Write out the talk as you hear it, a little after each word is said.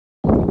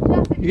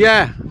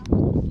Yeah.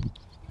 You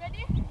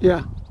ready?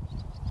 Yeah.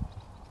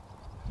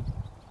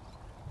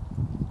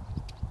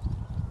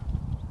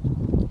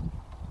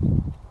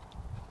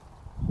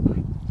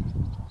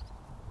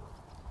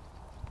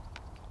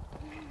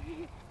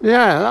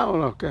 Yeah, that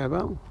will okay,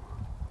 Belle.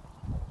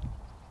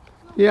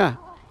 Yeah.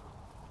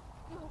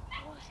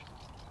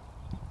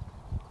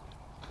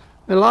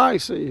 He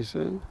likes it, you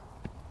see.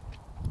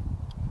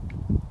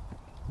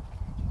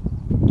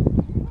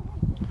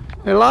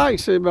 He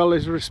likes it, Belle,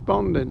 he's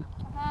responding.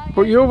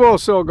 But you've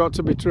also got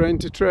to be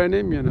trained to train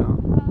him, you know.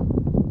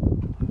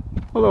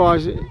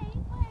 Otherwise it... Wait,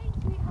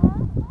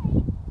 sweetheart,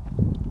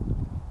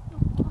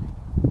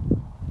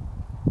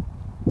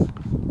 wait.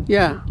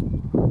 Yeah.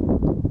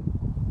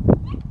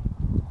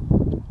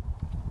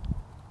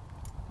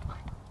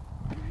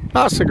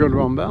 That's a good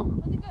one, Belle.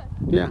 Was it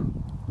good? Yeah.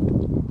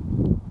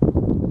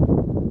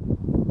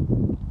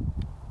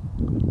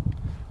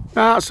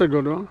 That's a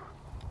good one.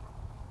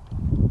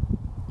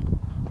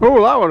 Oh,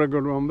 that was a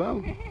good one,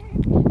 Belle.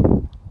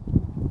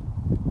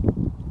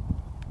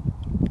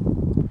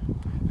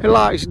 He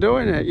likes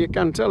doing it. You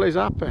can tell he's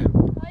happy. If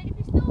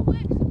he still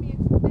works with me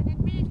and then it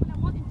reads when I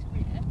want him to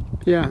read it,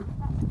 Yeah.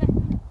 that's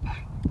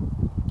better.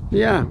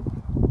 Yeah.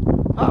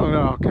 That was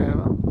okay,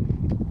 Belle.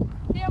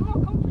 See, I'm more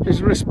confident.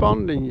 He's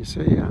responding, you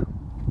see, yeah. I'm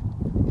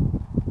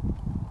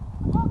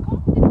more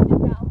confident with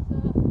him now, so...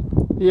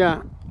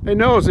 Yeah. He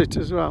knows it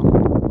as well.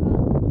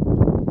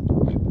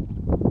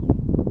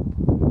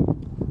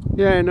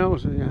 Yeah, he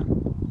knows it, yeah.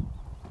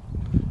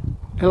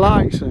 He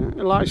likes it.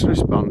 He likes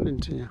responding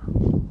to you.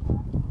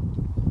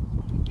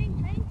 He's been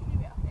trained to do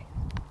it, I think.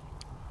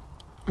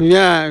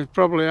 Yeah, he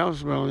probably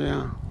has, well,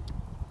 yeah.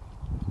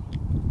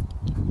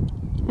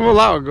 Well,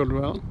 that was good,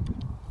 Will.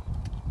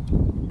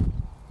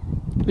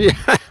 Yeah.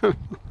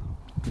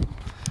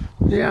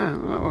 Yeah,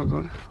 that was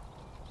good.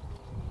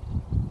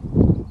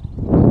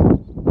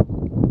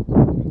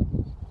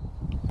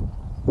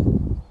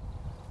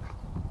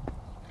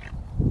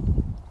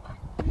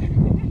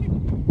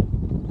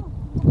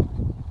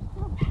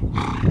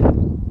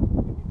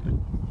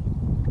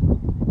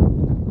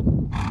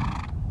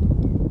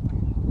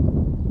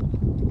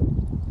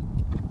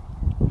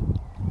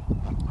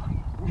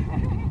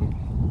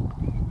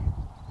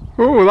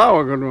 Oh, that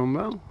was a good one,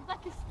 Bill. It's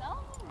like a star.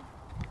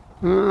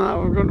 That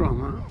was a good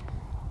one,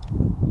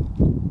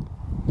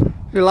 that.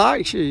 He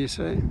likes you, you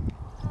see.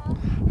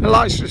 He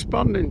likes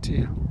responding to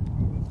you.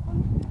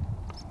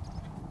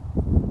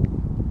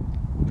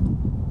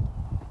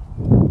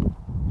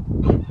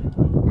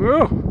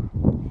 Oh.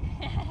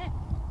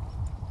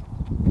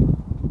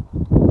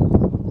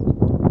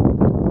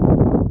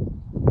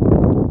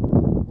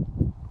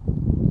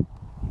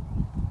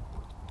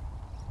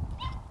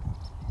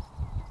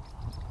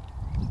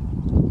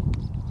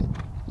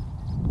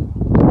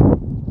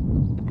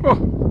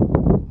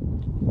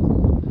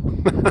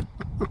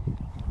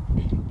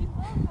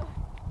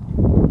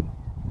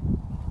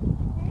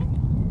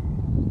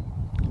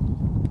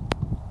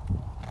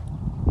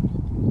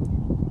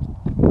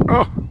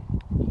 Oh.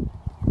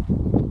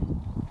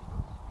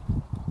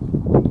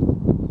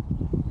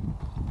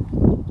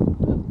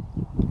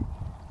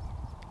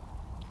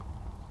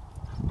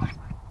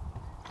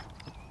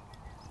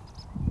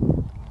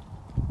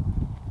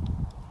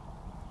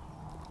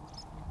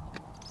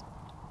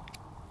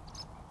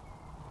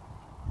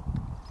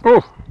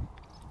 Oh.